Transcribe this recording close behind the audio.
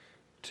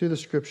to the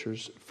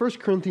Scriptures. 1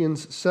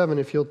 Corinthians 7,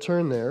 if you'll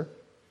turn there.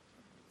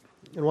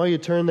 And while you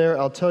turn there,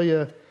 I'll tell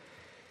you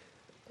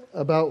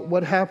about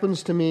what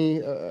happens to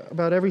me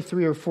about every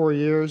 3 or 4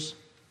 years.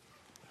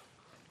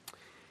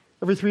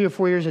 Every 3 or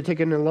 4 years, I take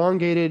an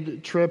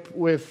elongated trip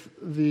with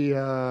the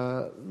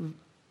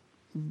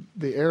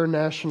Air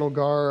National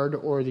Guard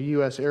or the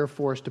U.S. Air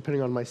Force,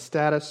 depending on my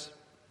status.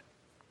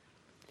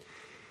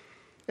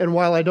 And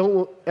while I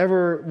don't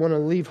ever want to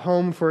leave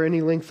home for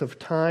any length of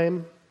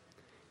time,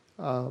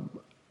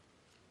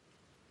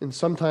 and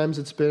sometimes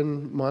it's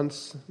been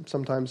months,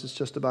 sometimes it's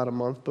just about a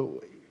month, but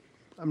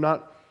I'm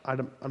not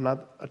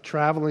a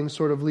traveling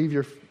sort of leave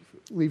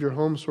your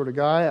home sort of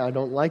guy. I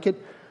don't like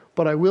it,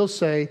 but I will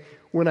say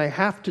when I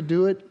have to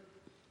do it,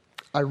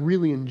 I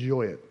really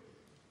enjoy it.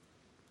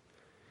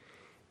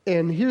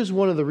 And here's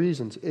one of the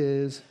reasons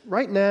is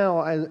right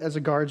now as a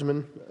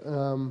guardsman,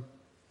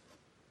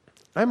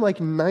 I'm like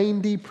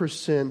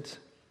 90%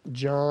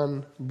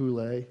 John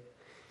Boulay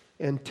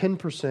and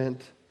 10%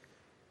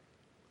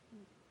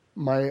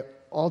 my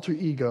alter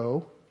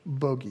ego,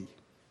 Bogey.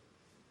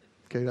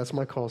 Okay, that's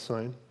my call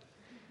sign.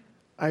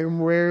 I'm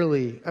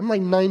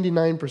like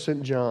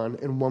 99% John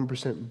and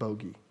 1%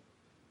 Bogey.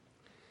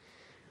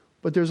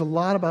 But there's a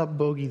lot about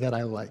Bogey that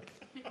I like.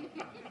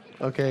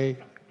 Okay?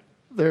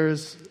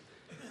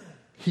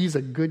 He's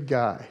a good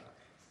guy.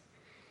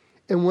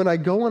 And when I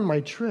go on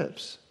my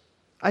trips,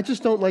 I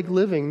just don't like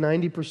living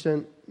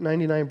 90%,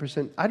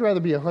 99%. I'd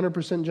rather be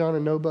 100% John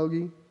and no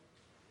Bogey,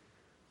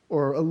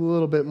 or a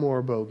little bit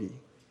more Bogey.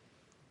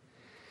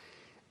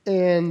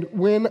 And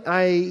when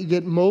I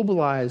get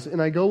mobilized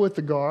and I go with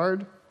the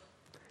guard,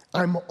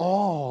 I'm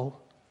all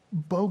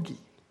Bogey.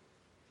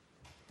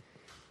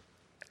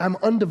 I'm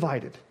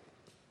undivided.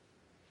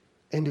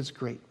 And it's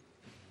great.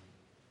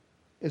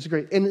 It's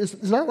great. And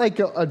it's not like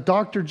a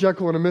Dr.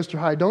 Jekyll and a Mr.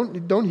 Hyde.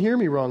 Don't hear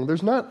me wrong.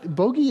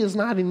 Bogey is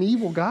not an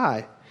evil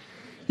guy.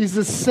 He's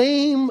the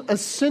same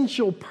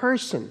essential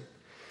person.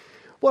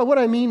 Well, what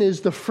I mean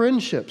is the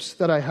friendships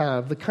that I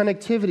have, the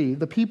connectivity,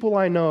 the people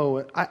I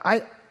know,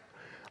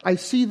 I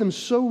see them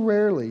so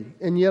rarely,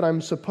 and yet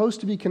I'm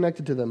supposed to be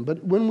connected to them.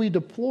 But when we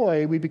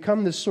deploy, we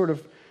become this sort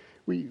of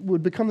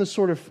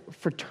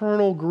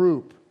fraternal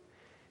group.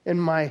 And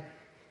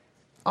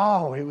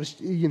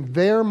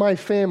they're my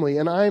family,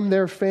 and I'm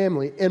their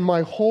family. And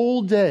my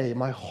whole day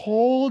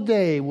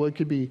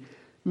could be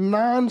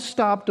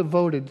nonstop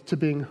devoted to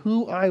being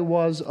who I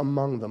was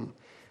among them.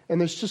 And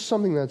there's just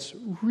something that's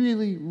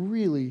really,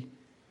 really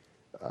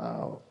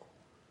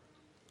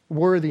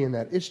worthy in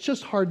that. It's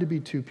just hard to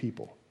be two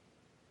people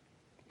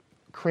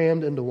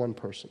crammed into one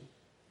person.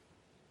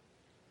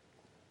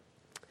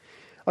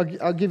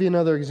 I'll give you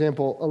another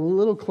example, a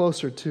little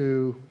closer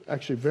to,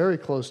 actually very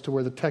close to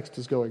where the text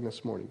is going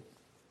this morning.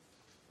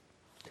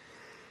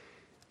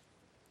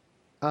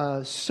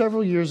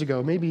 Several years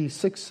ago, maybe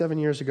 6-7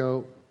 years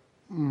ago,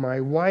 my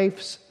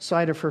wife's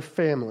side of her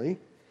family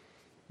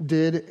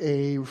did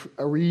a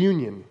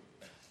reunion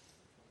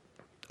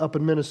up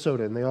in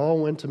Minnesota, and they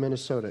all went to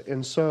Minnesota.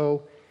 And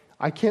so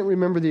I can't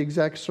remember the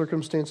exact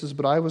circumstances,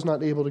 but I was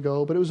not able to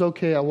go. But it was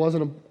okay. I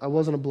wasn't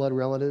a blood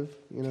relative,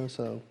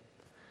 so.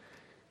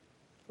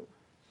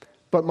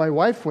 But my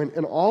wife went,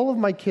 and all of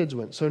my kids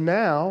went. So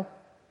now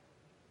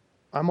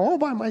I'm all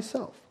by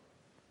myself.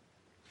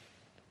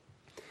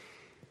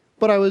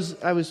 But I was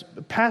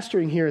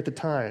pastoring here at the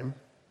time,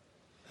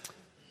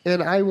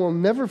 and I will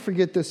never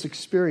forget this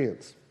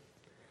experience.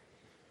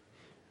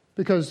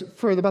 Because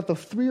for about the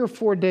 3 or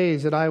 4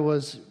 days that I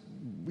was,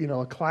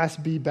 a Class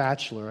B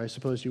bachelor, I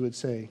suppose you would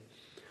say,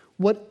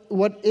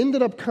 what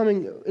ended up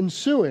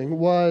ensuing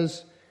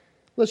was,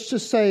 let's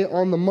just say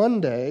on the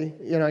Monday,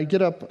 I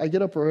get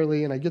up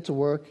early and I get to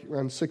work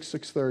around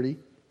 6:30,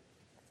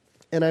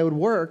 and I would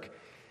work,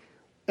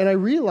 and I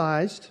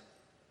realized,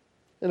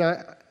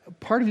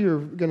 part of you are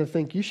going to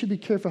think, you should be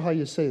careful how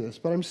you say this,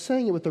 but I'm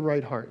saying it with the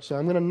right heart. So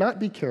I'm going to not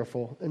be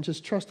careful and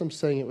just trust I'm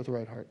saying it with the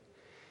right heart.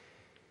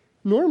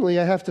 Normally,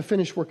 I have to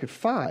finish work at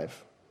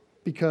 5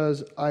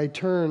 because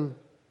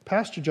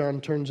Pastor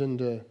John turns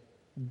into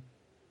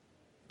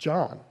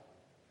John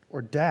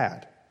or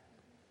Dad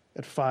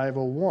at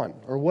 5:01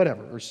 or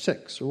whatever, or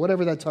 6 or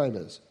whatever that time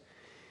is.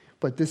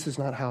 But this is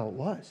not how it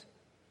was.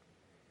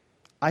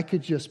 I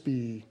could just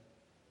be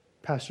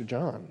Pastor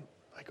John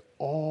like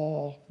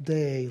all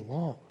day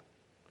long.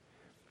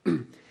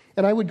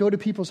 And I would go to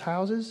people's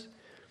houses.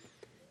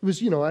 It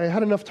was, I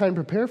had enough time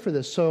to prepare for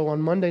this. So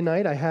on Monday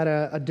night, I had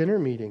a dinner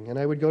meeting, and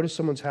I would go to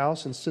someone's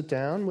house and sit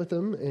down with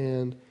them,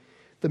 and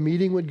the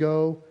meeting would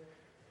go,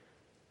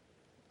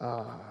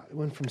 one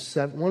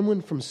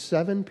went from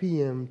 7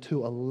 p.m.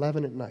 to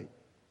 11 at night.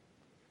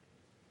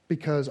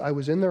 Because I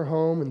was in their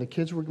home, and the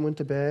kids went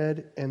to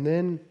bed, and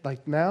then,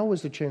 now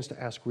was the chance to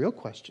ask real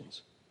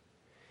questions.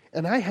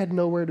 And I had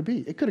nowhere to be.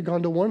 It could have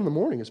gone to 1 in the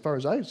morning as far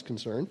as I was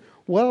concerned.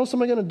 What else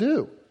am I going to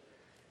do?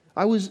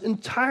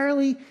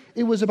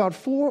 It was about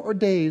 4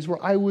 days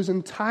where I was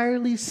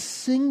entirely,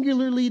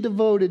 singularly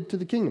devoted to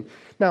the kingdom.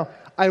 Now,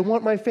 I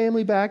want my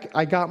family back.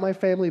 I got my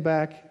family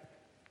back.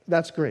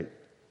 That's great.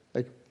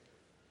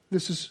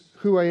 This is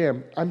who I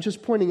am. I'm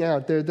just pointing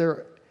out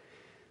the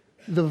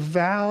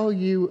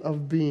value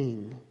of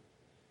being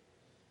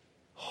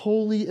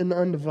holy and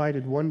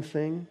undivided, one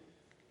thing,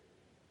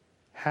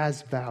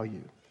 has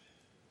value.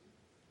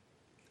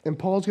 And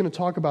Paul's going to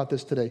talk about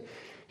this today.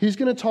 He's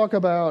going to talk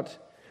about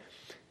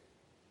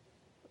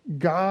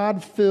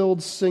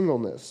God-filled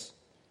singleness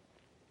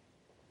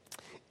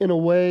in a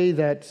way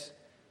that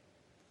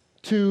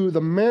to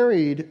the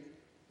married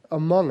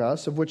among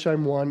us, of which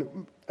I'm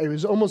one, it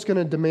was almost going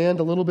to demand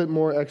a little bit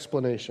more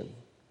explanation.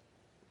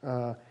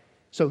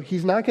 So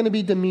he's not going to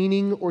be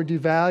demeaning or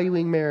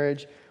devaluing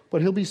marriage,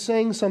 but he'll be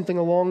saying something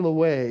along the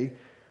way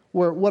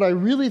where what I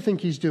really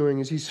think he's doing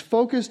is he's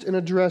focused in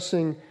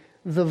addressing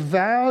the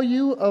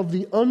value of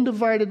the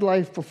undivided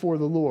life before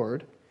the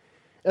Lord,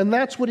 and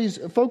that's what he's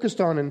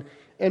focused on.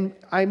 And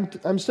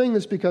I'm saying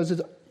this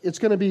because it's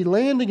going to be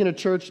landing in a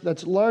church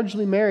that's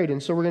largely married,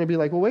 and so we're going to be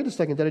like, well, wait a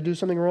second, did I do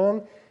something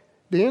wrong?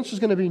 The answer is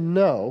going to be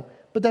no,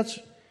 but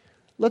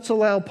let's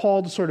allow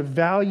Paul to sort of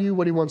value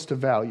what he wants to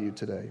value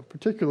today,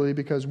 particularly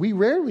because we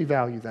rarely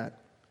value that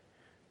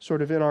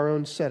sort of in our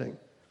own setting.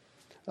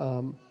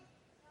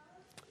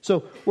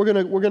 So we're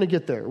going to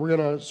get there. We're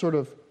going to sort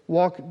of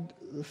walk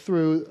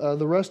through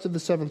the rest of the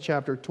 7th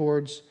chapter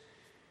towards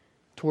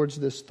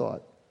this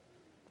thought.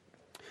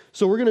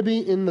 So we're going to be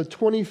in the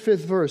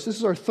 25th verse. This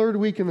is our 3rd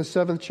week in the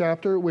 7th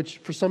chapter, which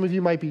for some of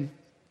you might be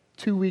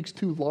 2 weeks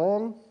too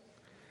long.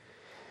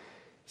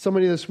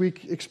 Somebody this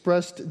week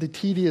expressed the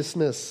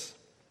tediousness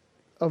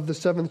of the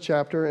 7th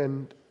chapter,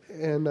 and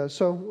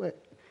so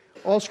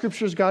all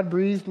Scripture is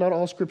God-breathed. Not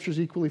all Scripture is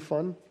equally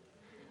fun.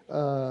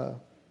 But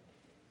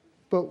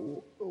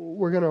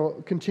we're going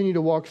to continue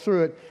to walk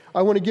through it.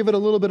 I want to give it a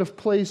little bit of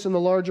place in the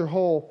larger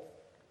whole.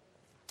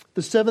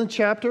 The 7th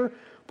chapter,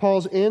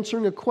 Paul's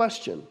answering a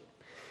question.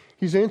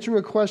 He's answering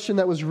a question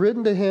that was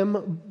written to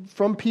him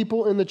from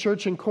people in the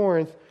church in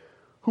Corinth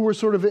who were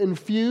sort of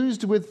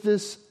infused with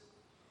this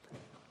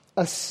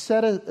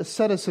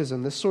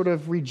asceticism, this sort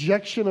of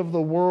rejection of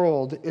the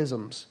world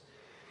isms.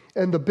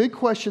 And the big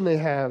question they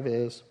have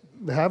in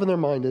their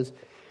mind is,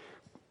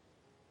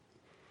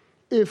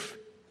 if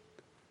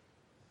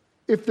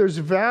there's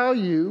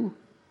value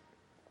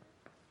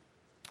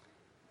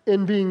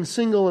in being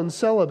single and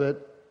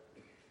celibate,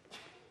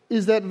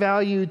 is that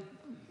value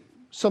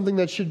something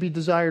that should be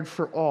desired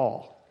for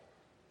all?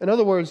 In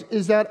other words,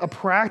 is that a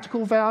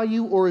practical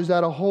value or is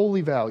that a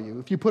holy value?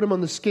 If you put them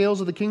on the scales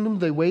of the kingdom, do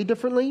they weigh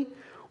differently?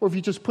 Or if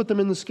you just put them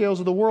in the scales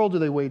of the world, do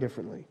they weigh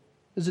differently?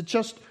 Is it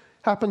just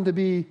happen to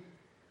be,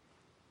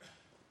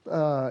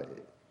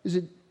 is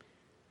it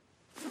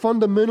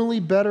fundamentally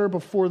better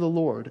before the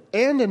Lord?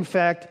 And in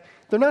fact,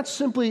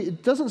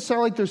 it doesn't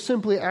sound like they're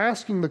simply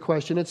asking the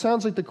question. It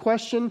sounds like the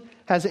question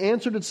has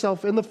answered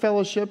itself in the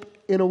fellowship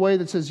in a way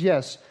that says,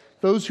 yes,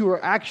 those who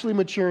are actually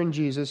mature in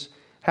Jesus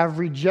have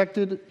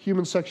rejected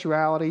human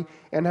sexuality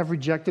and have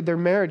rejected their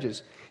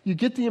marriages. You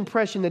get the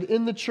impression that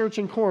in the church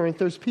in Corinth,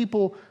 there's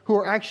people who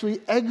are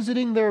actually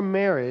exiting their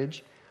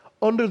marriage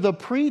under the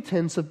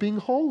pretense of being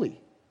holy.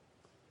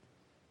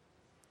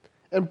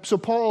 And so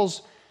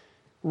Paul's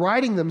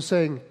writing them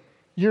saying,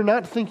 you're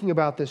not thinking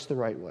about this the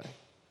right way.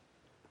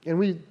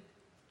 And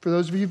for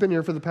those of you who've been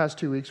here for the past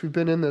 2 weeks, we've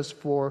been in this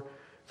for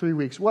 3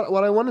 weeks.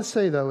 What I want to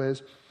say, though,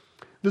 is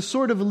the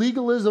sort of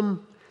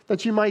legalism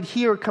that you might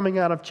hear coming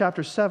out of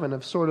chapter 7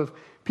 of sort of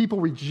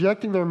people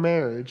rejecting their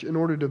marriage in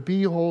order to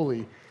be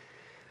holy.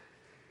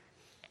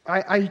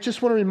 I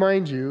just want to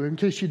remind you, in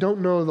case you don't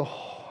know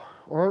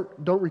or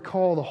don't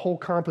recall the whole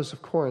compass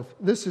of Corinth,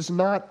 this is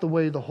not the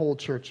way the whole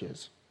church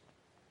is.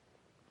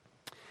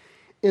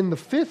 In the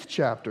 5th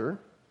chapter,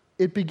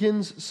 it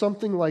begins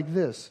something like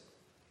this.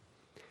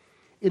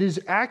 It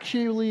is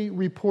actually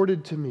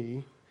reported to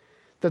me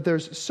that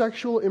there's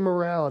sexual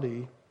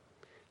immorality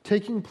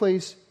taking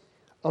place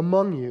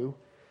among you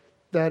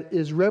that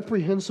is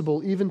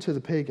reprehensible even to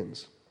the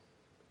pagans.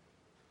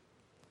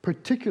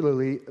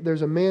 Particularly,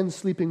 there's a man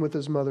sleeping with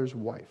his mother's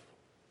wife.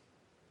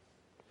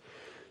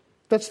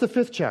 That's the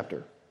 5th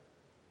chapter.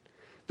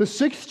 The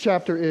 6th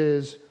chapter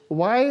is,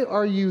 why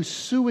are you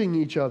suing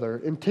each other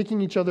and taking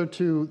each other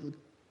to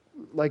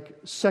like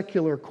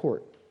secular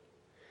court?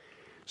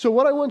 So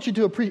what I want you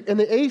to appreciate, in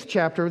the 8th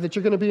chapter that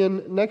you're going to be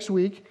in next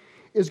week,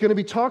 is going to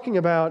be talking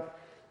about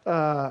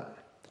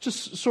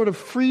just sort of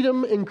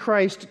freedom in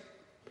Christ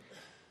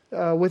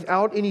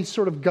without any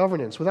sort of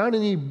governance, without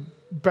any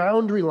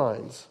boundary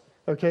lines.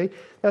 Okay?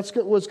 That's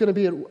what's going to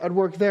be at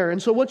work there.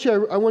 And so what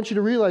I want you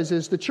to realize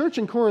is the church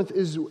in Corinth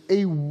is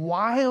a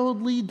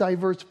wildly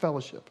diverse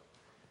fellowship,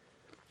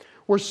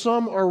 where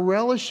some are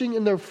relishing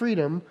in their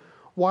freedom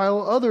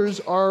while others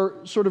are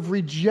sort of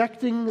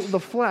rejecting the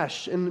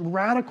flesh in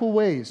radical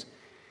ways.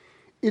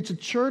 It's a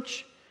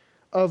church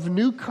of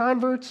new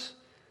converts.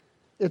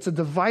 It's a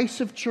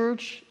divisive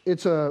church.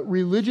 It's a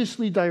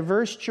religiously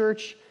diverse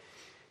church.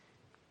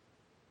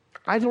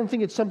 I don't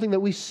think it's something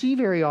that we see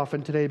very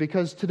often today,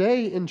 because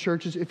today in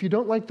churches, if you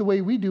don't like the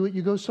way we do it,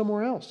 you go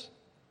somewhere else.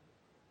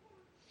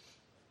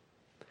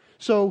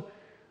 So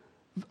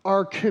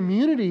our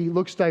community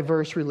looks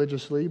diverse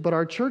religiously, but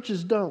our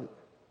churches don't.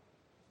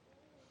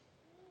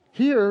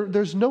 Here,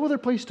 there's no other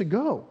place to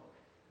go.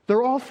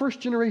 They're all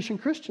first-generation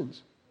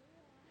Christians.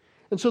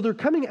 And so they're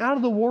coming out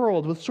of the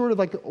world with sort of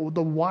like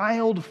the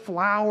wild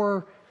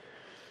flower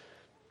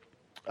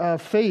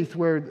faith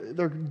where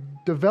they're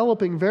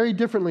developing very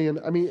differently. And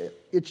I mean,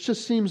 it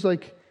just seems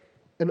like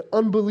an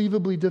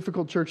unbelievably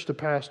difficult church to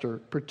pastor,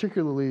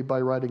 particularly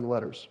by writing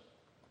letters.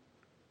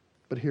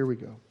 But here we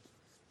go.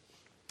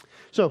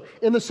 So,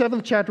 in the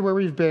 7th chapter where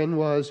we've been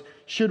was,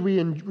 should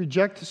we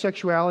reject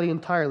sexuality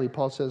entirely?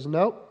 Paul says,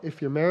 no,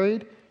 if you're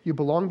married, you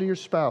belong to your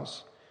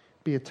spouse.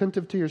 Be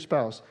attentive to your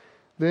spouse.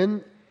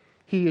 Then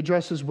he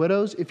addresses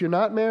widows. If you're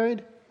not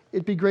married,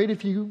 it'd be great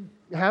if you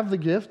have the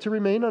gift to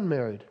remain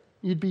unmarried.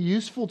 You'd be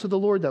useful to the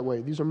Lord that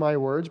way. These are my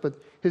words,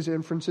 but his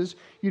inferences.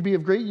 You'd be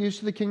of great use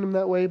to the kingdom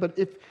that way, but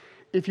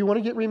if you want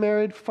to get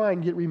remarried,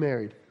 fine, get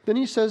remarried. Then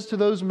he says to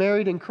those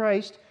married in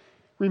Christ,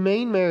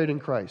 remain married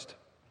in Christ.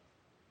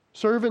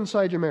 Serve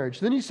inside your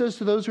marriage. Then he says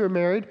to those who are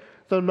married,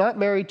 though not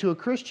married to a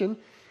Christian,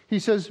 he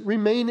says,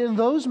 remain in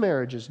those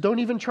marriages. Don't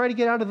even try to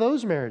get out of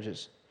those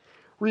marriages.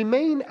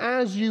 Remain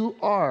as you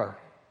are,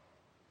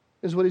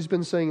 is what he's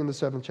been saying in the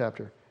 7th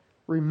chapter.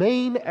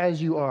 Remain as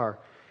you are.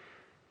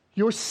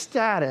 Your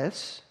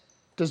status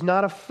does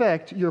not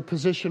affect your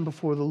position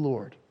before the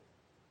Lord.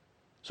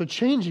 So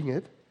changing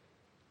it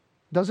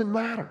doesn't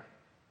matter.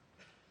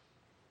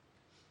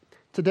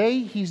 Today,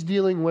 he's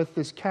dealing with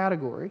this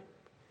category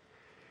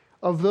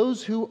of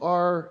those who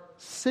are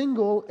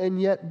single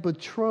and yet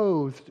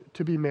betrothed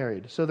to be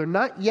married. So they're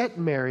not yet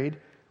married,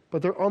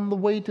 but they're on the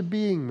way to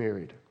being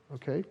married.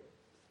 Okay?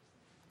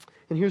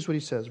 And here's what he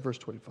says, verse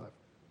 25.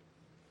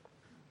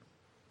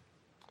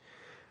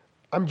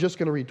 I'm just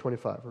going to read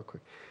 25 real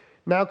quick.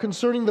 Now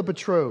concerning the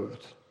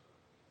betrothed,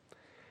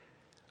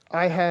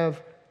 I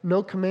have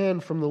no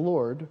command from the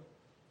Lord,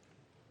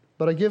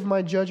 but I give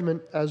my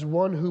judgment as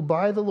one who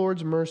by the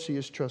Lord's mercy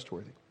is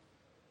trustworthy.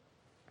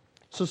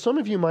 So some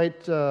of you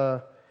might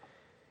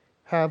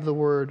have the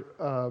word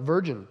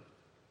virgin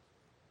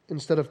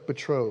instead of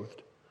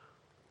betrothed.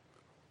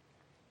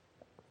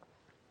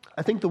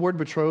 I think the word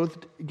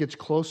betrothed gets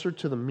closer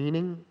to the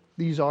meaning.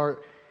 These are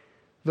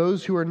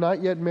those who are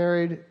not yet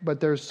married, but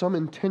there's some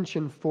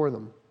intention for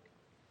them.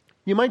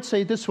 You might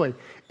say it this way.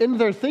 In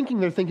their thinking,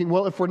 they're thinking,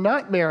 well, if we're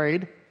not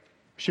married,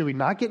 should we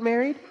not get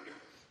married?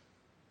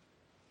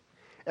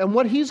 And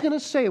what he's going to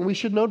say, and we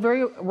should note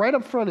right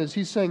up front, is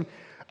he's saying,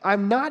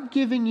 I'm not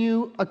giving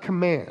you a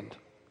command.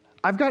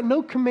 I've got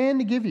no command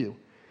to give you.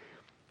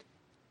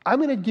 I'm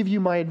going to give you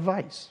my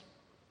advice.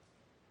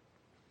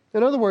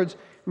 In other words,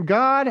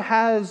 God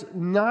has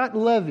not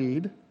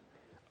levied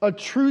a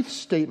truth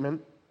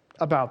statement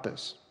about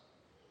this.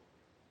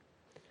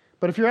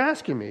 But if you're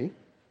asking me,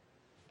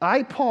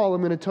 I, Paul,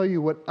 am going to tell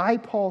you what I,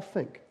 Paul,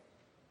 think.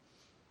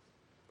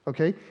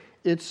 Okay?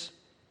 It's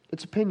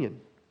opinion.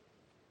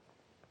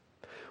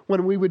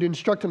 When we would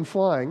instruct in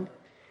flying,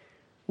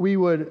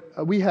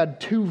 we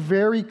had two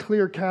very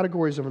clear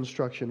categories of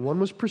instruction. One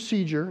was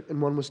procedure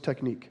and one was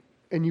technique.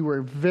 And you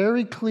were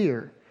very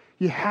clear.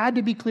 You had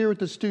to be clear with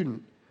the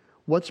student.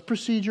 What's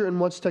procedure and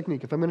what's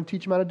technique? If I'm going to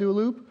teach him how to do a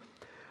loop,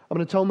 I'm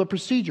going to tell him the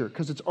procedure,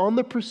 because it's on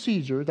the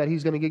procedure that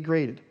he's going to get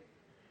graded.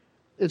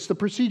 It's the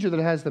procedure that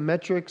has the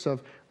metrics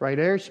of right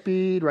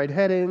airspeed, right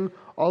heading,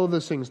 all of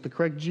those things, the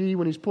correct G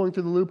when he's pulling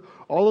through the loop.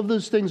 All of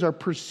those things are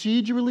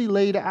procedurally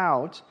laid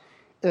out,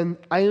 and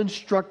I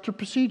instruct a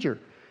procedure.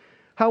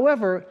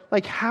 However,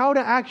 like how to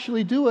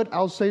actually do it,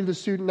 I'll say to the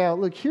student, now,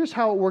 look, here's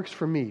how it works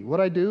for me.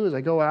 What I do is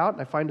I go out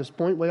and I find this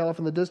point way off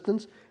in the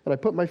distance, and I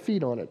put my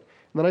feet on it,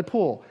 and then I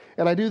pull.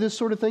 And I do this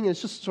sort of thing, and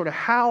it's just sort of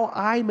how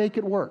I make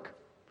it work.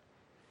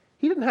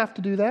 He didn't have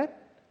to do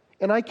that,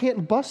 and I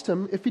can't bust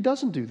him if he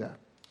doesn't do that.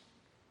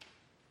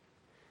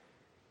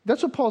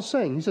 That's what Paul's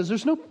saying. He says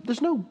there's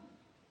no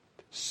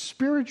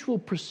spiritual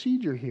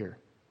procedure here.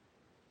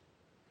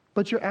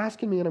 But you're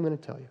asking me, and I'm going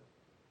to tell you.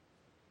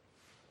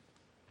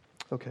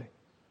 Okay.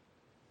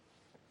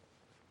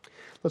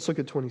 Let's look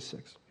at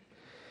 26.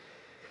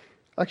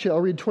 Actually,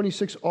 I'll read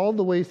 26 all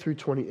the way through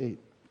 28.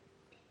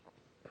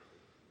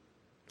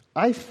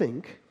 I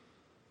think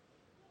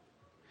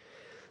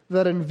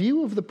that in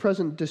view of the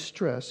present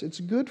distress,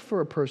 it's good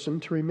for a person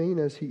to remain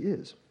as he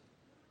is.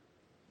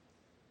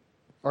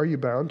 Are you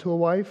bound to a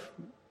wife?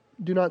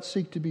 Do not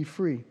seek to be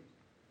free.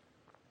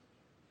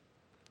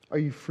 Are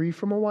you free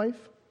from a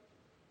wife?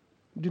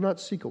 Do not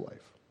seek a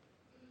wife.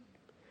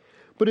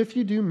 But if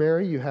you do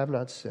marry, you have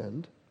not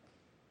sinned.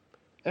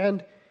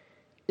 And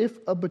if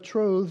a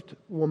betrothed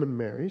woman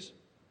marries,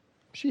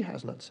 she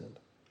has not sinned.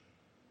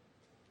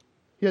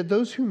 Yet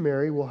those who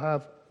marry will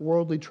have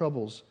worldly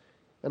troubles,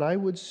 and I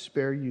would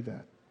spare you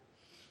that.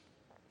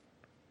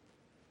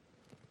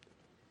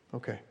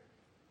 Okay.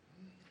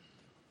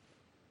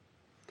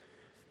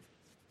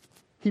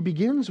 He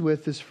begins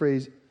with this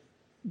phrase,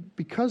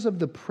 because of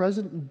the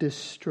present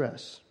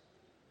distress.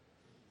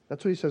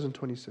 That's what he says in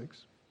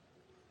 26.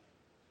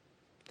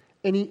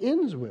 And he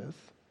ends with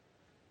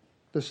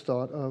this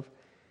thought of,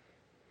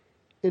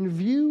 in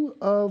view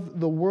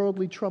of the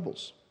worldly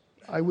troubles,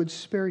 I would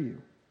spare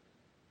you.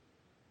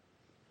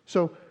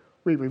 So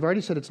We've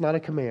already said it's not a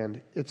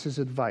command, it's his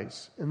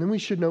advice. And then we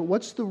should know,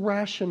 what's the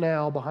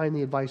rationale behind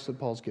the advice that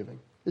Paul's giving?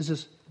 Is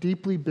this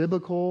deeply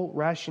biblical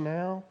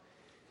rationale?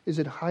 Is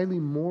it highly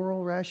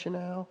moral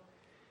rationale?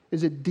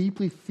 Is it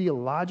deeply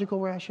theological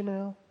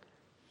rationale?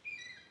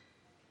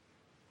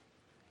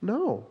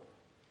 No.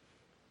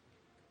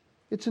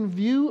 It's in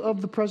view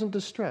of the present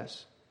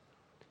distress.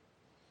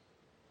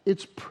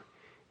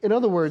 In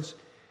other words,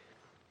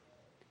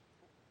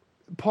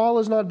 Paul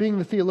is not being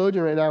the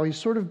theologian right now. He's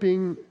sort of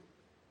being,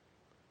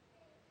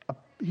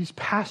 he's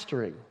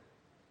pastoring.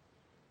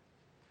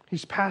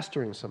 He's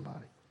pastoring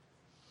somebody.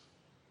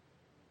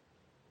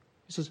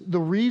 He says, the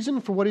reason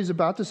for what he's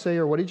about to say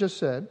or what he just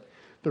said,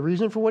 the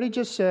reason for what he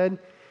just said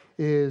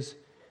is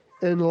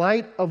in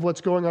light of what's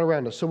going on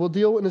around us. So we'll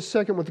deal in a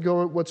second with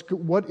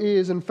what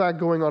is in fact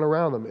going on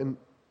around them. And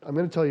I'm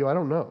going to tell you, I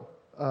don't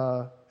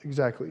know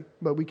exactly,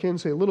 but we can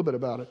say a little bit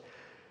about it.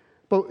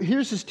 But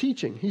here's his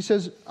teaching. He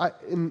says,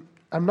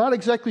 I'm not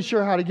exactly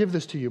sure how to give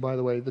this to you, by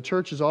the way. The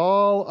church is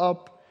all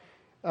up.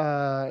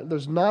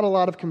 There's not a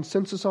lot of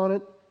consensus on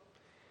it.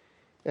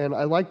 And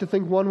I like to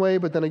think one way,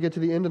 but then I get to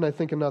the end and I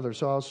think another.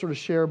 So I'll sort of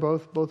share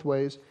both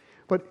ways.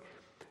 But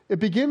it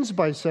begins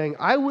by saying,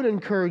 I would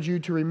encourage you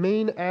to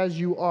remain as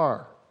you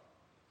are.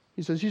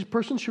 He says, each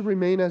person should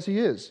remain as he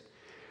is.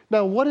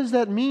 Now, what does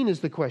that mean is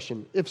the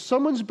question. If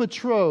someone's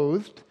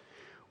betrothed,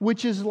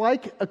 which is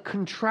like a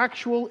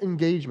contractual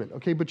engagement.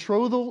 Okay,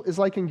 betrothal is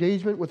like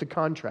engagement with a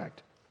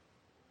contract.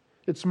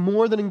 It's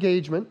more than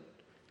engagement.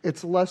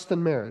 It's less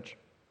than marriage.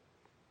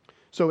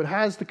 So it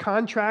has the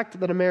contract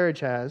that a marriage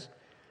has,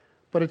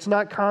 but it's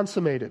not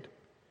consummated.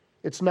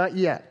 It's not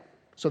yet.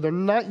 So they're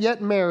not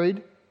yet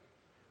married,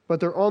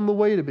 but they're on the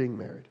way to being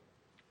married.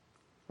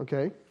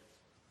 Okay?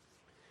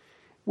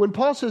 When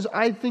Paul says,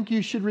 I think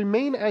you should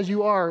remain as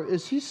you are,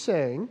 is he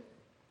saying,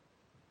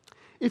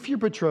 if you're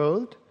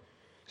betrothed,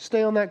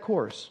 stay on that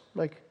course.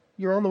 Like,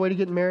 you're on the way to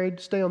getting married,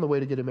 stay on the way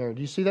to getting married.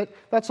 Do you see that?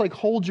 That's like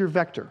hold your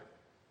vector.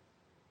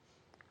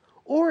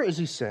 Or is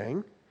he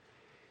saying,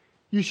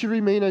 you should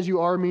remain as you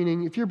are,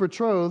 meaning if you're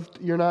betrothed,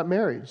 you're not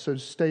married, so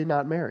stay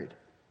not married.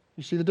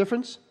 You see the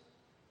difference?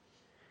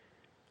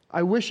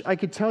 I wish I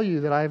could tell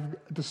you that I've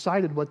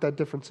decided what that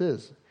difference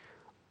is.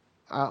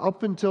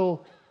 Up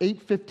until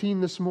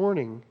 8:15 this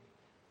morning,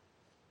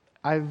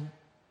 I've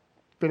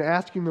been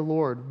asking the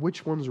Lord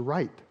which one's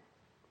right.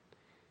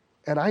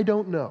 And I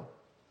don't know.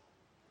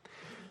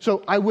 So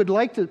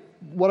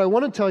what I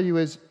want to tell you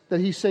is that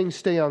he's saying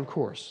stay on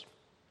course.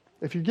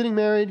 If you're getting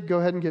married, go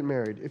ahead and get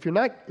married. If you're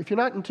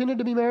not intended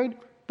to be married,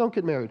 don't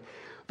get married.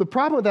 The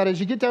problem with that is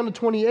you get down to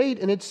 28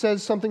 and it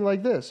says something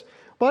like this.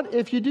 But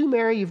if you do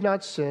marry, you've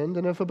not sinned,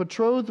 and if a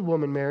betrothed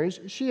woman marries,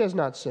 she has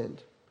not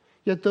sinned.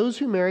 Yet those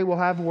who marry will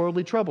have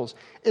worldly troubles.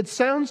 It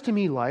sounds to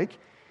me like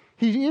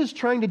he is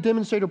trying to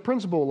demonstrate a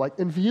principle, like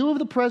in view of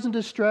the present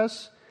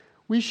distress,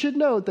 we should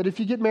note that if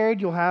you get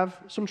married, you'll have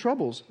some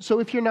troubles. So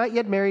if you're not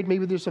yet married,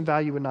 maybe there's some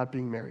value in not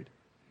being married.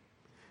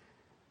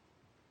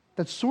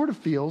 That sort of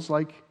feels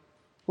like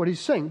what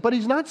he's saying. But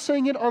he's not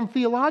saying it on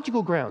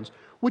theological grounds,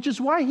 which is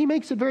why he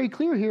makes it very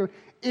clear here.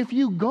 If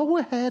you go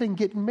ahead and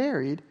get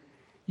married,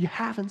 you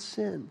haven't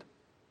sinned.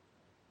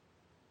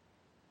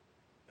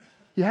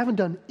 You haven't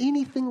done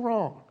anything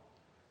wrong.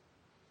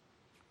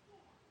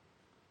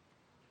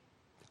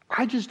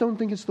 I just don't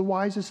think it's the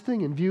wisest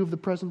thing in view of the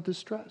present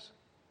distress.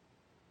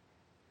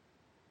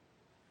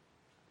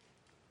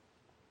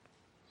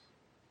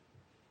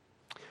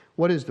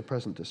 What is the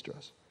present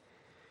distress?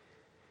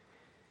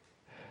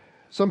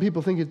 Some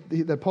people think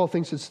that Paul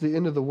thinks it's the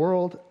end of the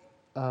world.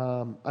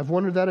 I've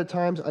wondered that at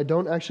times. I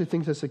don't actually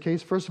think that's the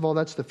case. First of all,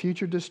 that's the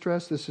future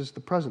distress. This is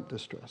the present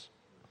distress.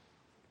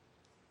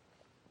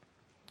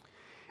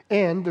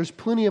 And there's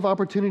plenty of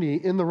opportunity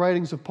in the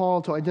writings of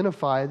Paul to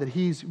identify that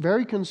he's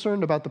very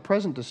concerned about the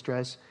present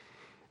distress,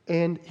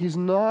 and he's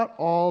not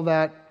all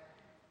that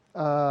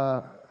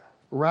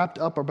wrapped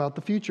up about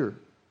the future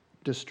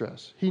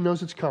distress. He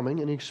knows it's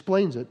coming, and he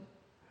explains it.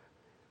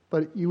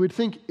 But you would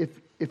think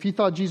if he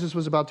thought Jesus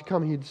was about to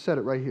come, he'd said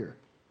it right here.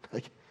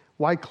 Like,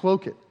 why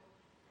cloak it?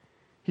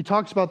 He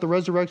talks about the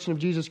resurrection of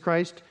Jesus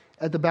Christ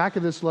at the back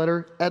of this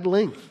letter at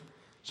length.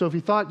 So if he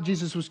thought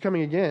Jesus was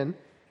coming again,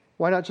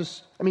 why not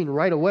just,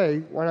 right away,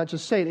 why not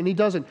just say it? And he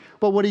doesn't.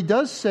 But what he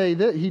does say in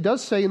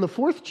the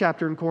 4th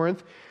chapter in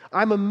Corinth,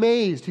 I'm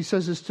amazed, he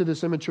says this to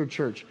this immature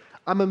church,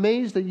 I'm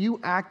amazed that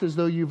you act as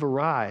though you've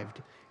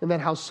arrived, and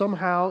that how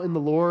somehow in the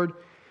Lord,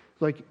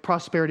 like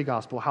prosperity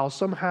gospel, how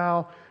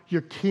somehow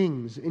you're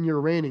kings and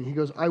you're reigning. He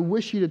goes, I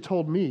wish you'd have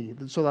told me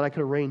so that I could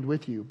have reigned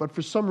with you. But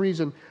for some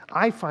reason,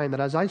 I find that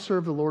as I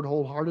serve the Lord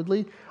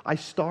wholeheartedly, I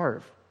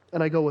starve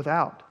and I go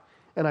without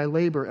and I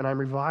labor and I'm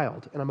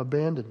reviled and I'm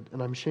abandoned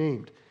and I'm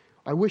shamed.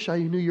 I wish I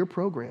knew your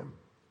program.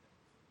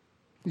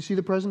 You see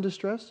the present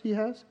distress he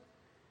has?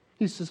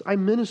 He says, I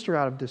minister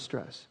out of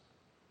distress.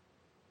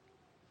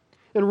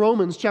 In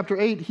Romans chapter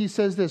 8, he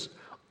says this,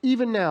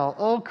 even now,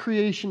 all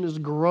creation is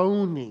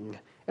groaning,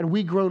 and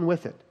we groan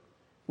with it.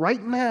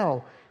 Right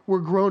now, we're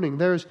groaning.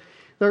 There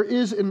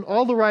is in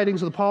all the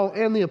writings of Paul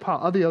and the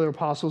other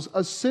apostles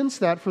a sense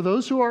that for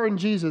those who are in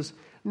Jesus,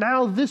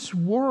 Now this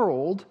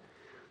world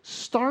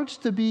starts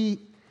to be,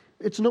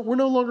 we're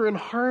no longer in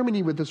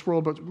harmony with this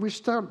world, but we're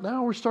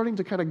starting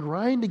to kind of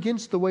grind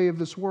against the way of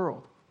this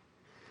world.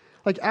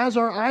 Like as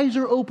our eyes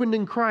are opened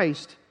in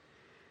Christ,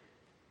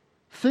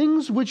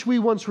 things which we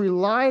once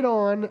relied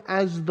on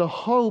as the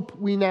hope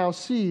we now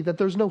see, that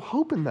there's no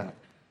hope in that.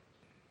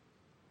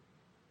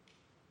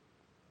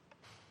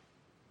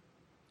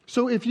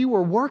 So if you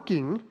were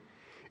working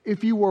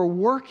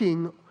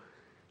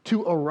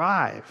to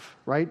arrive,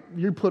 right?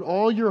 You put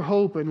all your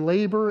hope in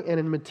labor and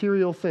in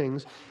material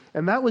things,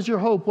 and that was your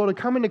hope. Well, to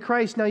come into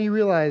Christ, now you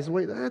realize,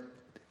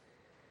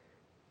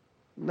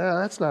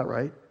 that's not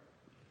right.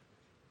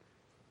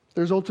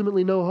 There's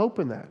ultimately no hope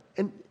in that.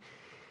 And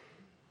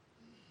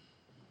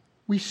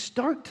we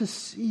start to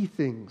see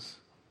things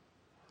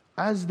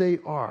as they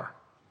are.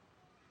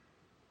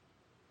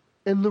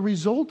 And the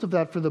result of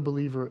that for the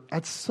believer,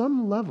 at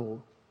some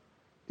level,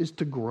 is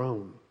to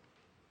groan.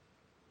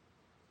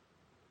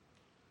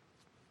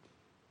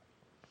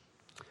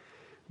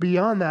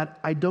 Beyond that,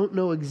 I don't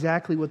know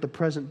exactly what the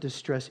present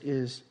distress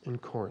is in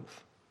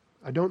Corinth.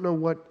 I don't know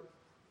what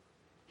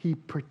he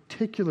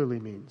particularly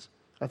means.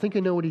 I think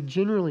I know what he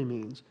generally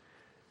means.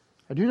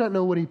 I do not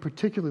know what he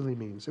particularly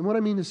means. And what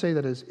I mean to say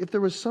that is, if there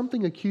was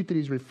something acute that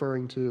he's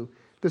referring to,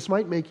 this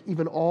might make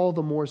even all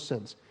the more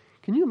sense.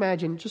 Can you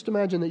imagine, just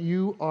imagine that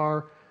you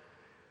are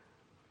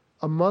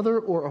a mother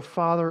or a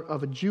father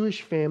of a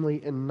Jewish family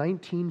in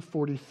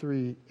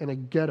 1943 in a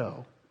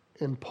ghetto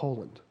in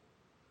Poland,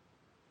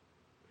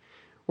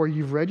 where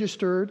you've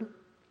registered,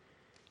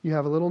 you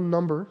have a little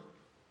number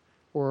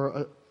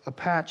or a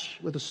patch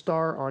with a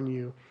star on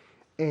you,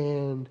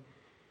 and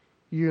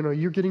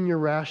you're getting your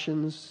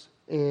rations,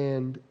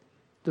 and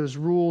there's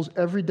rules.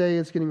 Every day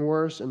it's getting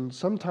worse, and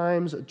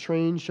sometimes a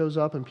train shows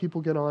up and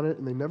people get on it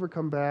and they never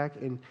come back,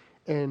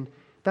 and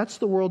that's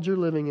the world you're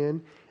living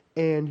in,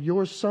 and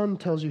your son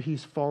tells you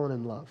he's fallen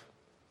in love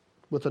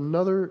with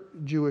another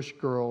Jewish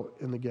girl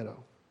in the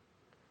ghetto.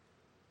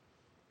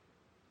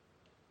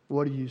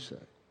 What do you say?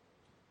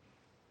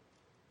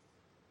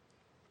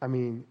 I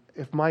mean,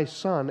 if my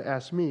son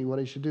asked me what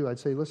I should do, I'd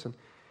say, listen,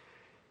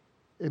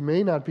 it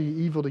may not be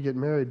evil to get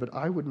married, but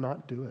I would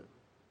not do it.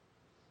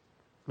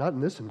 Not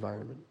in this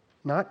environment.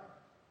 Not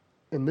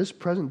in this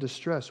present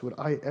distress would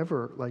I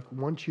ever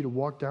want you to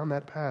walk down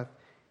that path.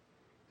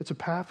 It's a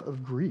path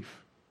of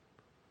grief.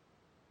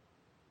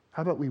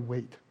 How about we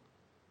wait?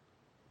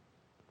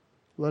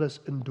 Let us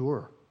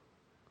endure.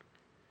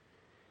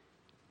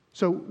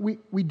 So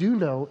we do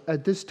know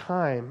at this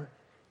time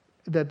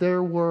that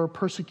there were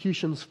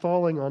persecutions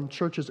falling on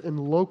churches in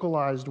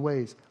localized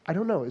ways. I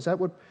don't know. Is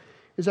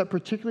that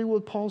particularly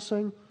what Paul's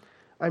saying?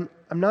 I'm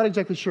not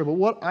exactly sure, but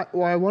what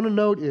I want to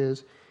note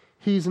is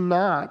he's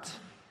not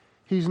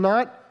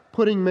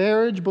putting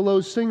marriage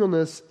below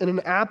singleness in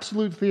an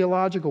absolute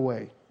theological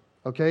way.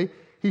 Okay?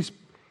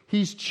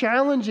 He's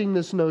challenging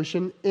this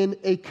notion in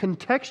a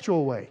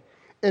contextual way.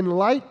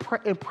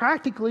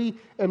 Practically,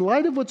 in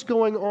light of what's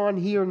going on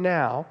here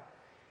now,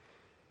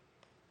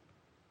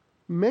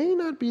 may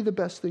not be the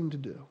best thing to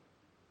do.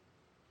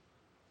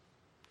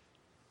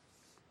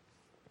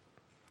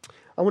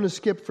 I want to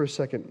skip for a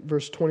second,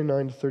 verse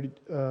 29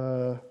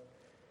 to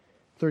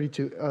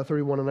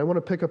 31, and I want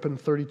to pick up in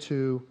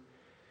 32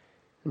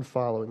 and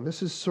following.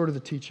 This is sort of the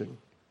teaching.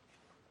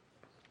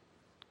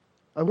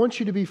 I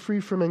want you to be free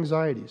from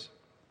anxieties.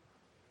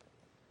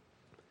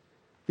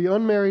 The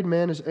unmarried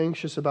man is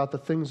anxious about the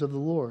things of the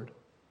Lord,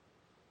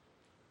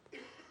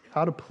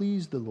 how to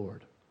please the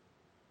Lord.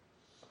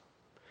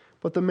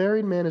 But the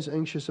married man is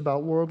anxious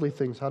about worldly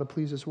things, how to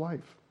please his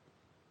wife,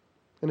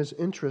 and his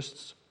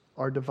interests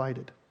are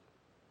divided.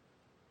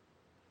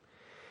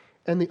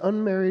 And the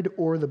unmarried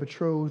or the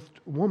betrothed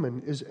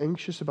woman is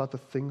anxious about the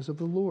things of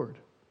the Lord,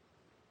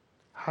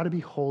 how to be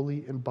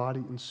holy in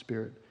body and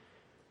spirit.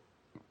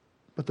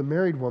 But the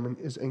married woman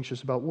is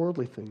anxious about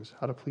worldly things,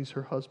 how to please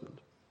her husband.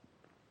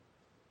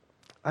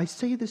 I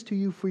say this to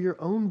you for your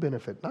own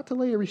benefit, not to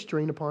lay a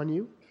restraint upon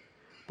you,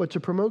 but to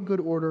promote good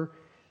order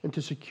and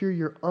to secure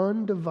your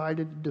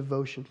undivided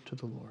devotion to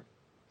the Lord.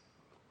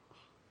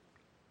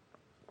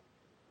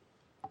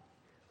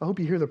 I hope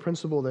you hear the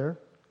principle there.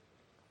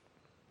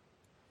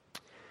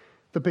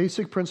 The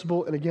basic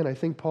principle, and again, I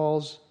think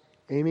Paul's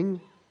aiming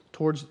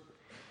towards,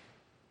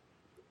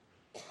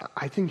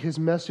 I think his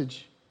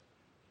message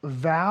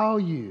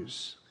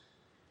values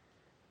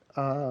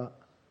the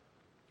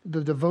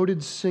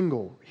devoted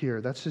single here.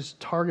 That's his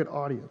target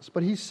audience.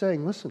 But he's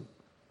saying, listen,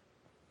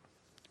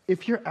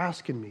 if you're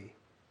asking me,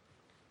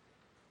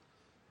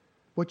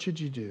 what should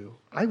you do?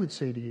 I would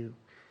say to you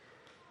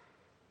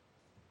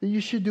that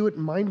you should do it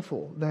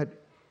mindful that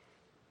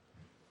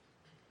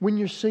when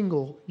you're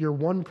single, you're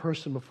one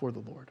person before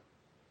the Lord.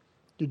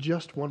 You're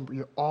just one,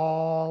 you're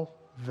all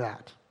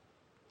that.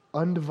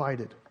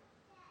 Undivided.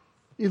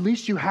 At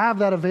least you have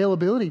that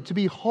availability to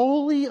be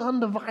wholly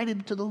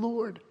undivided to the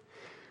Lord.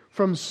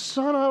 From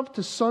sunup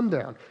to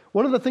sundown.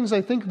 One of the things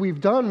I think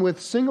we've done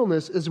with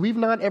singleness is we've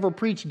not ever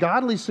preached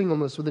godly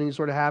singleness with any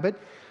sort of habit.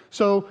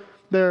 So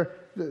there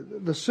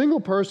the single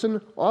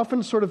person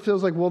often sort of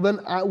feels like, well, then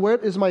where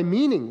is my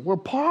meaning? Where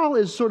Paul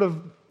is sort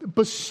of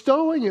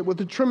bestowing it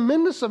with a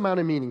tremendous amount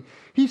of meaning.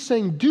 He's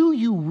saying, do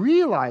you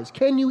realize,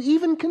 can you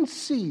even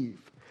conceive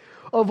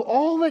of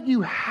all that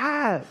you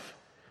have?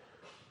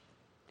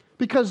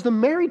 Because the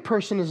married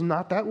person is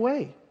not that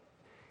way.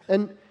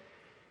 And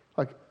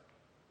like,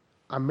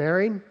 I'm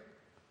married,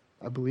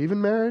 I believe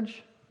in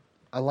marriage,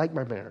 I like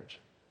my marriage.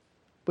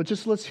 But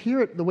just let's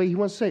hear it the way he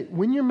wants to say it.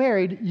 When you're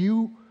married,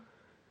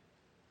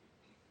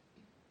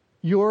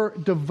 your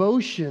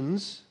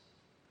devotions,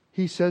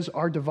 he says,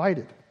 are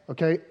divided.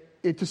 Okay?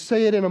 To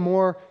say it in a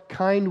more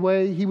kind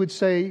way, he would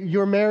say,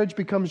 your marriage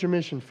becomes your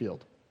mission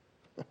field.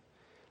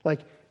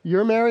 Like,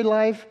 your married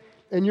life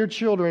and your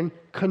children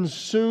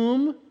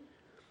consume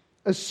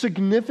a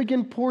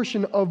significant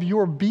portion of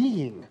your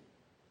being.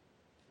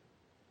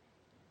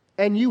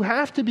 And you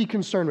have to be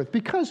concerned with,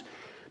 because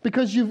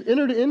you've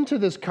entered into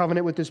this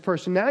covenant with this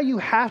person, now you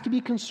have to be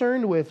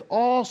concerned with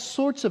all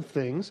sorts of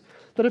things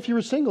that if you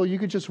were single, you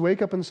could just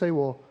wake up and say,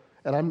 well,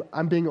 and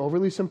I'm being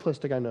overly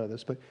simplistic, I know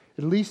this, but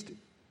at least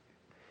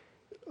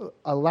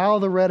allow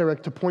the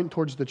rhetoric to point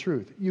towards the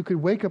truth. You could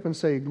wake up and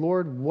say,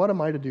 Lord, what am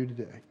I to do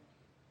today?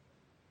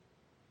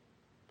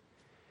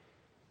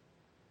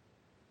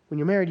 When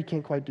you're married, you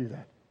can't quite do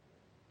that.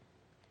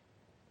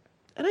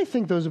 And I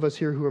think those of us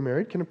here who are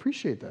married can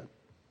appreciate that.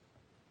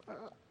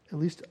 At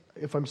least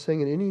if I'm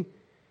saying it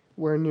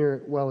anywhere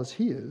near well as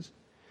he is.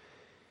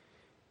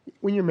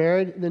 When you're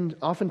married, then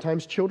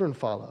oftentimes children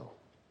follow.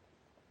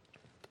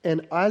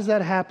 And as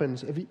that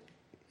happens,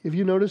 if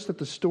you notice that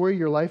the story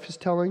your life is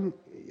telling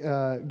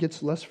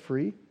gets less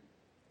free,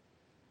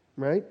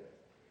 right?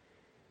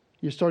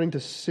 You're starting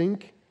to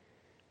sink.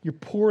 You're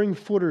pouring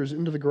footers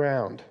into the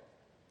ground.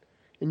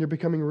 And you're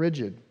becoming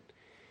rigid.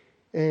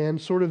 And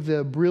sort of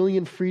the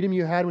brilliant freedom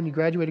you had when you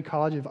graduated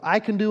college, if I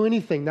can do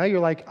anything, now you're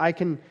like, I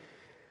can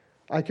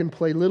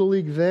play Little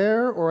League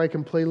there, or I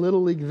can play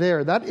Little League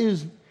there. That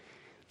is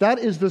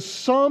the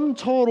sum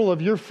total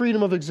of your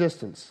freedom of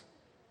existence.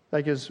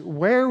 Like, is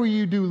where will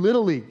you do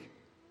Little League?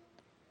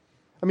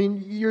 I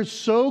mean, you're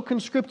so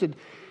conscripted.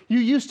 You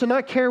used to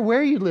not care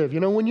where you live. You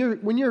know, when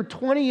you're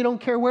 20, you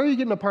don't care where you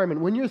get an apartment.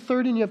 When you're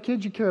 30 and you have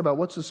kids, you care about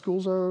what's the school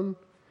zone.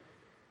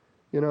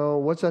 You know,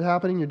 what's that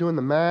happening? You're doing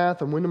the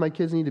math, and when do my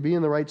kids need to be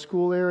in the right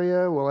school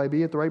area? Will I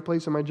be at the right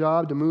place in my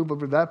job to move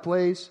over to that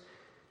place?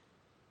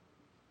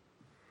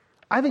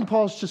 I think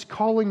Paul's just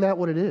calling that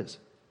what it is.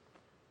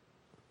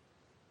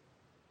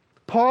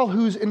 Paul,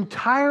 who's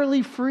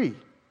entirely free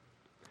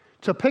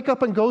to pick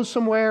up and go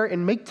somewhere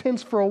and make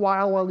tents for a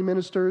while he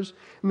ministers,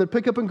 and then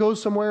pick up and go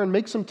somewhere and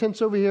make some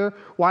tents over here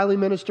while he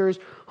ministers,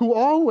 who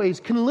always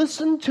can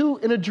listen to,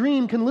 in a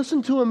dream, can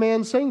listen to a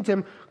man saying to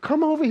him,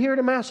 come over here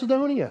to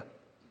Macedonia.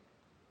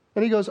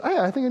 And he goes, hey,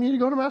 I think I need to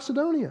go to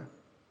Macedonia.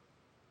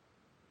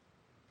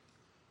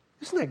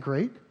 Isn't that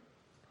great?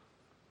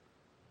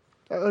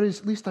 Or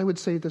at least I would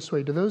say it this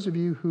way, to those of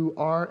you who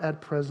are at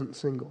present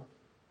single,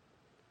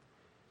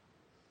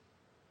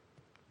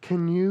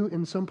 can you,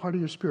 in some part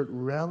of your spirit,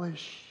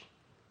 relish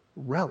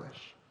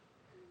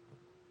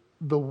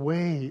the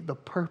way, the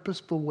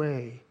purposeful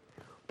way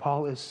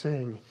Paul is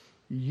saying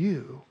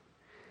you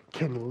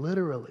can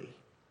literally,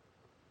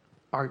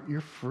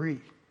 you're free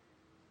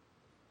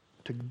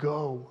to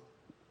go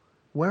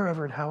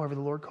wherever and however the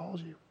Lord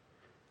calls you.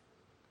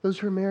 Those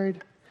who are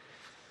married,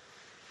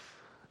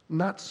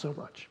 not so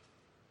much.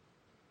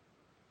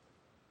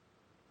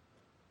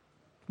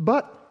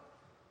 But,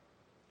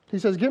 he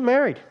says, get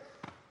married.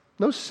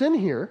 No sin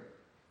here.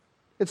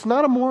 It's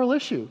not a moral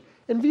issue.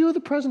 In view of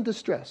the present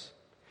distress,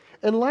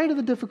 in light of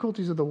the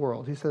difficulties of the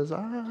world, he says,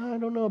 I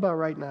don't know about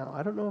right now.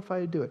 I don't know if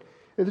I do it.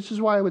 And this is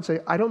why I would say,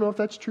 I don't know if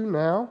that's true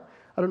now.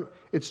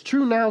 It's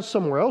true now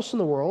somewhere else in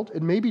the world.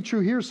 It may be true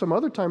here some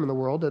other time in the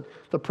world that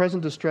the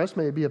present distress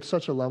may be of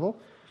such a level.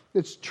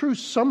 It's true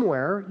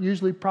somewhere,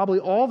 usually probably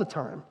all the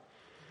time.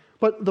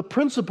 But the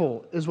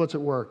principle is what's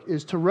at work,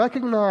 is to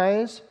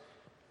recognize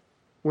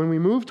when we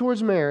move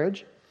towards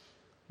marriage,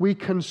 we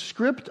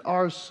conscript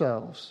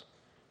ourselves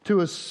to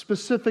a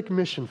specific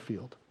mission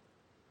field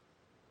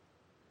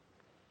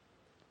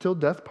till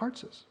death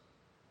parts us.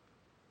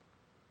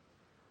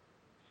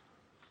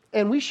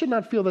 And we should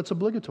not feel that's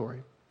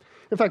obligatory.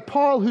 In fact,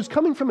 Paul, who's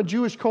coming from a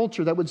Jewish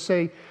culture that would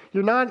say,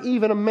 you're not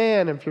even a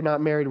man if you're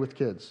not married with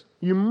kids.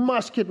 You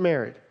must get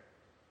married.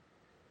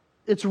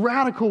 It's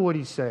radical what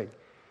he's saying.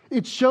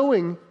 It's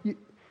showing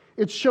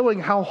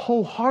how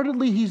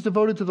wholeheartedly he's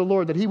devoted to the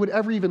Lord that he would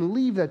ever even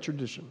leave that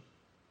tradition.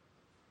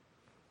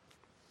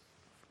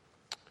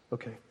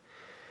 Okay.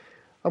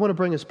 I want to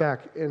bring us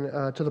back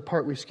to the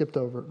part we skipped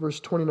over, verse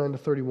 29 to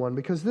 31,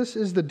 because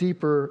here's the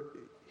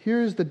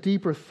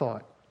deeper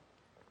thought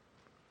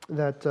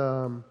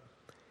that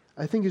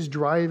I think is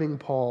driving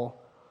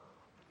Paul.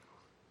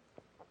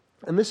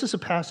 And this is a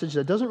passage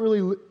that doesn't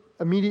really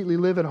immediately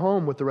live at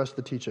home with the rest of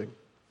the teaching.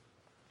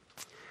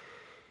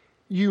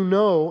 You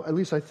know, at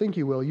least I think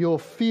you will, you'll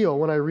feel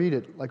when I read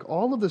it, like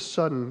all of a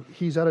sudden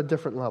he's at a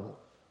different level.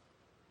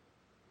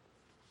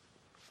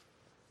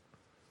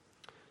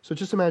 So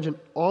just imagine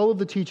all of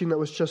the teaching that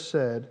was just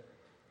said.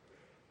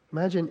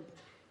 Imagine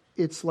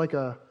it's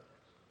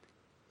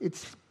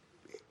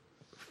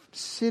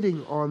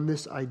sitting on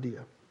this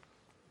idea.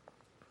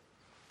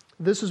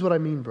 This is what I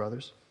mean,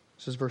 brothers.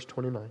 This is verse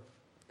 29.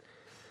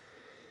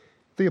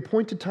 The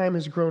appointed time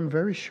has grown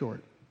very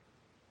short.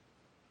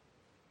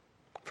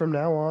 From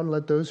now on,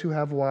 let those who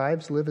have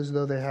wives live as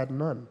though they had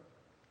none,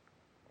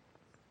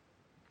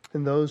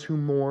 and those who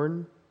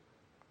mourn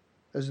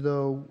as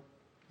though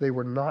they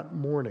were not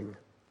mourning,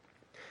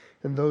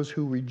 and those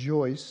who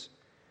rejoice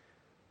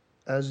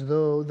as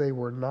though they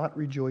were not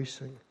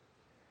rejoicing,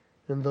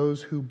 and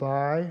those who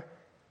buy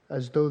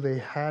as though they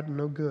had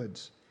no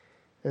goods,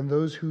 and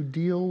those who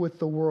deal with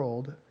the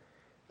world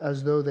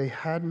as though they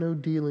had no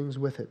dealings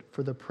with it,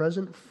 for the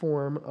present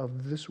form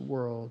of this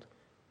world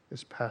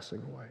is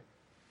passing away.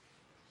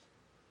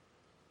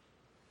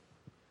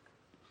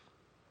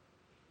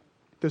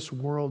 This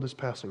world is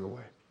passing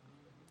away.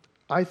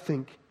 I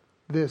think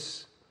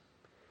this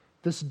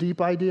deep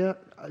idea,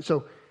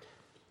 so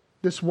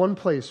this one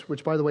place,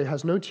 which by the way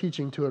has no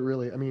teaching to it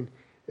really, I mean,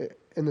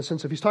 in the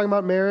sense of he's talking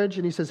about marriage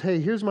and he says,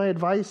 hey, here's my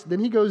advice, then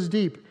he goes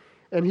deep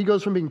and he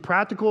goes from being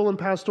practical and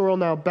pastoral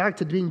now back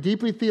to being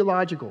deeply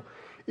theological.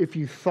 If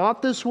you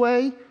thought this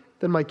way,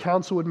 then my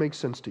counsel would make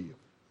sense to you.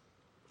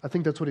 I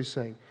think that's what he's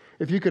saying.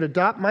 If you could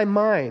adopt my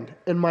mind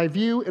and my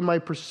view and my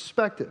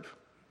perspective,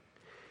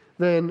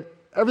 then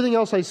everything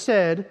else I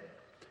said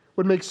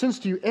would make sense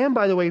to you. And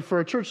by the way,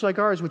 for a church like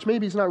ours, which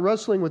maybe is not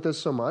wrestling with this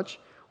so much,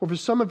 or for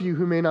some of you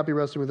who may not be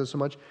wrestling with this so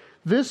much,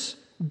 this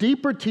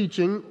deeper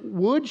teaching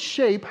would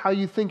shape how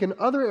you think in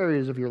other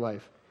areas of your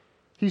life.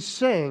 He's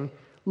saying,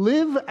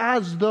 live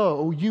as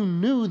though you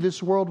knew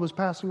this world was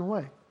passing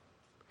away.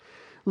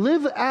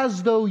 Live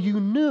as though you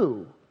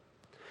knew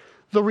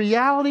the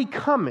reality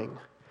coming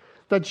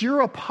that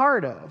you're a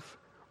part of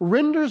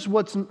renders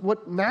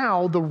what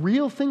now, the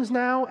real things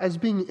now, as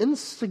being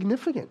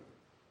insignificant.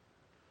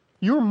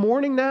 Your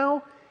mourning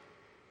now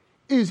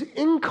is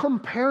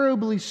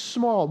incomparably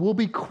small, will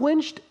be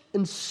quenched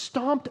and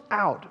stomped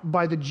out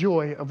by the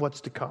joy of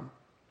what's to come.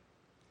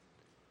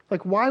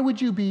 Like, why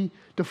would you be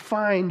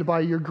defined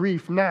by your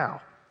grief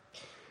now?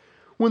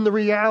 When the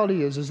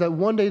reality is that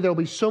one day there'll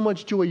be so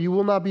much joy you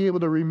will not be able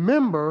to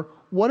remember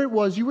what it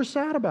was you were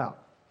sad about.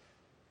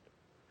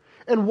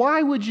 And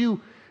why would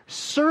you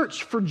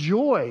search for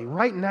joy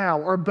right now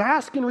or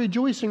bask in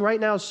rejoicing right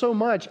now so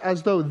much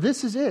as though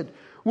this is it,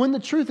 when the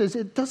truth is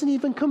it doesn't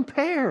even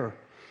compare.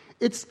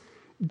 It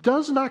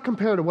does not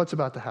compare to what's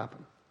about to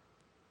happen.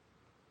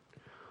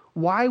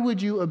 Why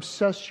would you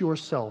obsess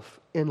yourself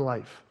in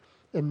life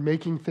and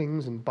making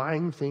things and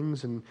buying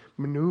things and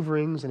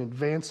maneuverings and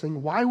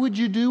advancing? Why would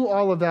you do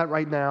all of that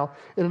right now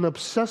in an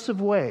obsessive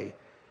way?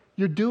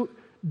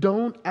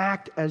 Don't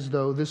act as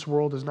though this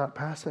world is not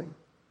passing.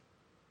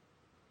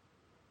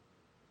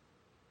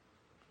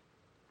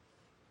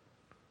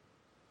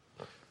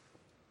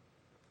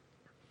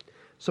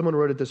 Someone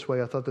wrote it this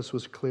way. I thought this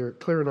was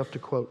clear enough to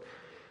quote.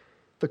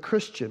 The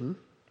Christian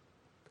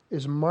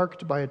is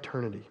marked by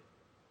eternity.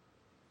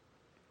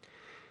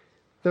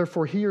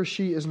 Therefore, he or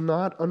she is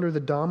not under the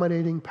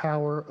dominating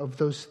power of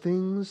those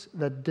things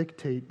that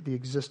dictate the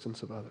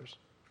existence of others.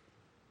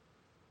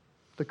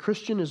 The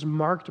Christian is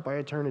marked by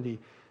eternity.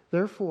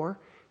 Therefore,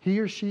 he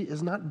or she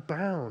is not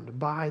bound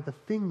by the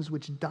things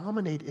which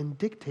dominate and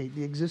dictate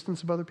the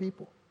existence of other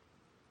people.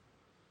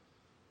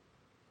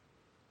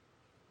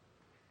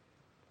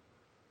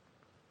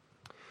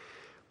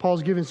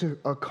 Paul's giving us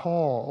a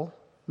call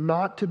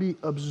not to be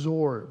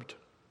absorbed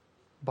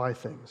by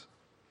things.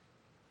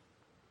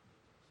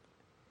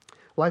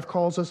 Life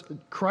calls us,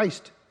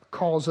 Christ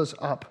calls us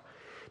up.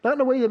 Not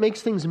in a way that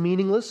makes things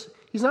meaningless.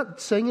 He's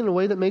not saying in a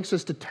way that makes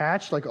us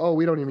detached, like, oh,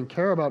 we don't even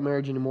care about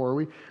marriage anymore, or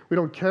we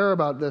don't care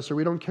about this, or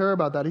we don't care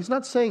about that. He's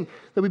not saying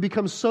that we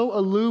become so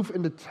aloof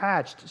and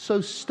detached,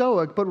 so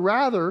stoic, but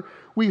rather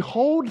we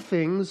hold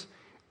things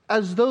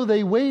as though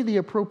they weigh the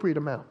appropriate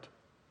amount.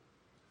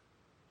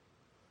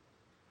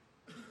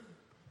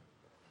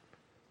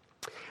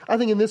 I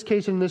think in this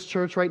case, in this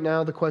church right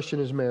now, the question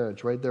is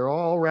marriage, right? They're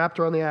all wrapped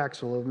around the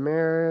axle of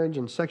marriage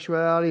and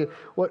sexuality.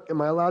 What am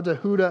I allowed to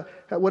hoot?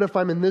 What if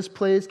I'm in this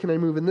place? Can I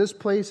move in this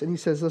place? And he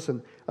says,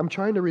 listen, I'm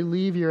trying to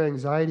relieve your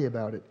anxiety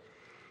about it.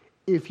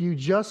 If you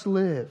just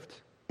lived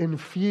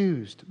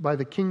infused by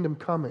the kingdom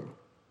coming,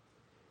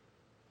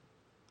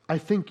 I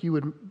think you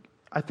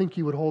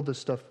would hold this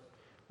stuff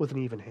with an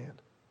even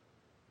hand.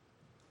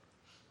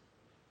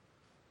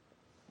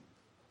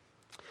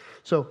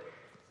 So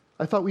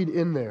I thought we'd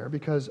end there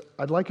because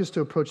I'd like us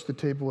to approach the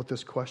table with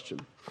this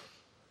question.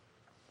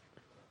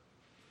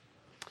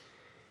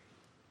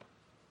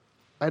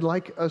 I'd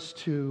like us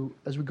to,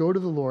 as we go to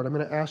the Lord, I'm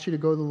going to ask you to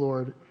go to the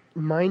Lord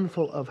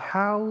mindful of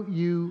how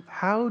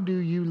do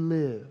you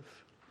live?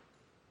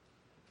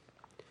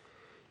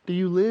 Do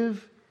you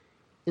live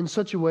in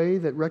such a way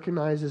that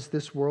recognizes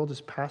this world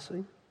is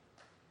passing?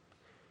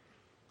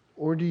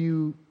 Or do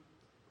you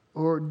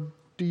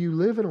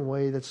live in a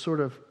way that's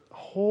sort of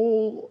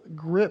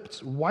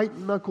white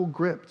knuckle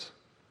gripped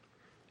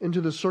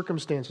into the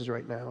circumstances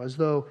right now, as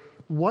though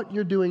what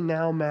you're doing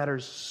now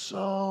matters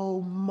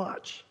so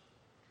much.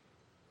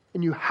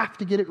 And you have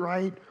to get it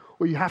right,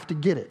 or you have to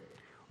get it,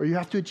 or you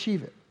have to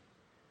achieve it.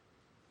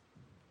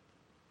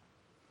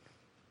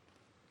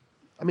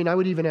 I mean, I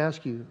would even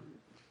ask you,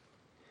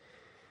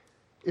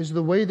 is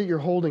the way that you're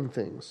holding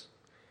things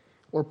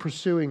or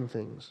pursuing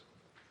things,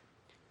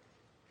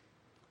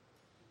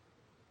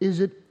 is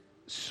it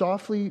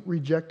softly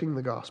rejecting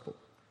the gospel?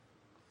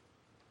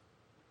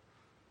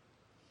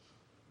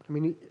 I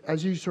mean,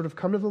 as you sort of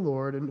come to the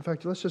Lord, and in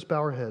fact, let's just bow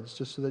our heads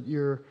just so that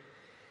you're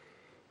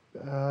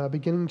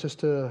beginning just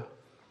to,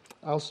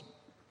 I'll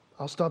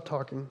stop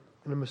talking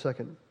in a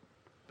second,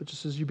 but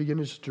just as you begin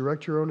to just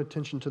direct your own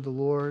attention to the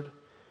Lord,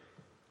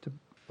 to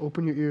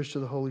open your ears to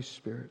the Holy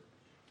Spirit.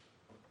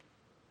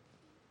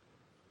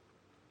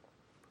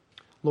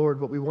 Lord,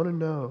 what we want to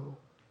know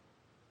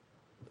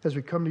as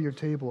we come to your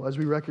table, as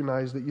we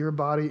recognize that your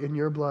body and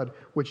your blood,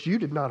 which you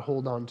did not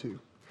hold on to,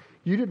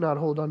 you did not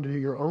hold on to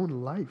your own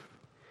life.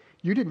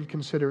 You didn't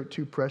consider it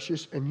too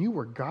precious, and you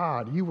were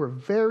God. You were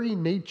very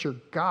nature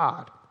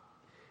God,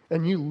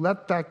 and you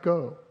let that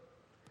go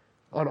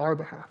on our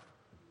behalf.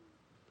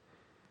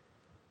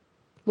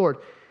 Lord,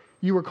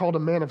 you were called a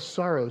man of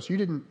sorrows. You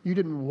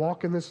didn't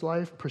walk in this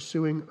life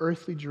pursuing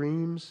earthly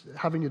dreams,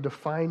 having to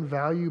define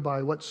value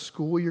by what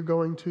school you're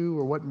going to,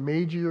 or what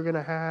major you're going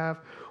to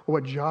have, or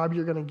what job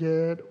you're going to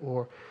get,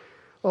 or,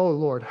 oh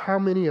Lord, how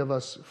many of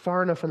us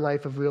far enough in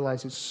life have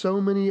realized that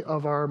so many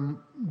of our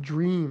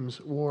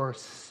dreams were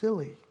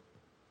silly.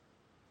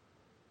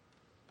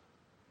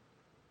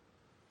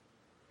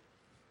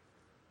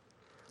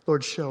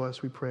 Lord, show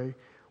us, we pray,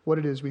 what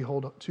it is we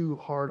hold too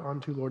hard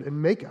onto, Lord, and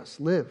make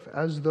us live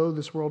as though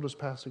this world was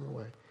passing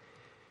away.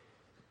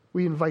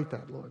 We invite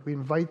that, Lord. We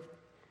invite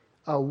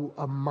a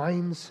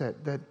mindset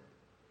that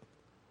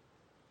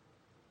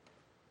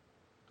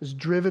is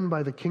driven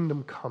by the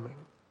kingdom coming.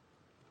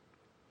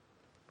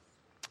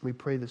 We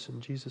pray this in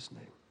Jesus'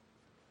 name.